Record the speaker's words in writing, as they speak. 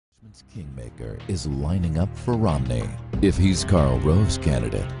Kingmaker is lining up for Romney. If he's Karl Rove's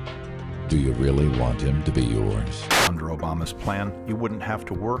candidate, do you really want him to be yours? Under Obama's plan, you wouldn't have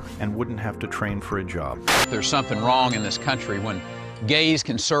to work and wouldn't have to train for a job. There's something wrong in this country when gays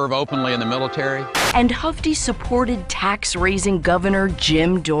can serve openly in the military. And Hufty supported tax-raising Governor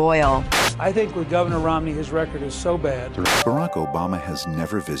Jim Doyle. I think with Governor Romney, his record is so bad. Barack Obama has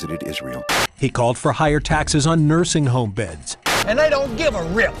never visited Israel. He called for higher taxes on nursing home beds. And they don't give a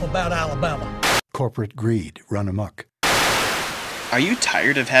rip about Alabama. Corporate greed run amok. Are you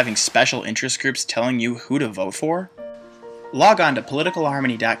tired of having special interest groups telling you who to vote for? Log on to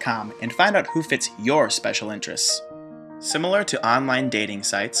politicalharmony.com and find out who fits your special interests. Similar to online dating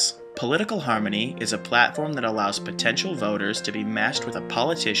sites, Political Harmony is a platform that allows potential voters to be matched with a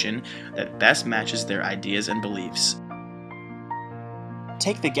politician that best matches their ideas and beliefs.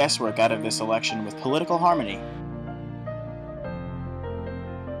 Take the guesswork out of this election with Political Harmony.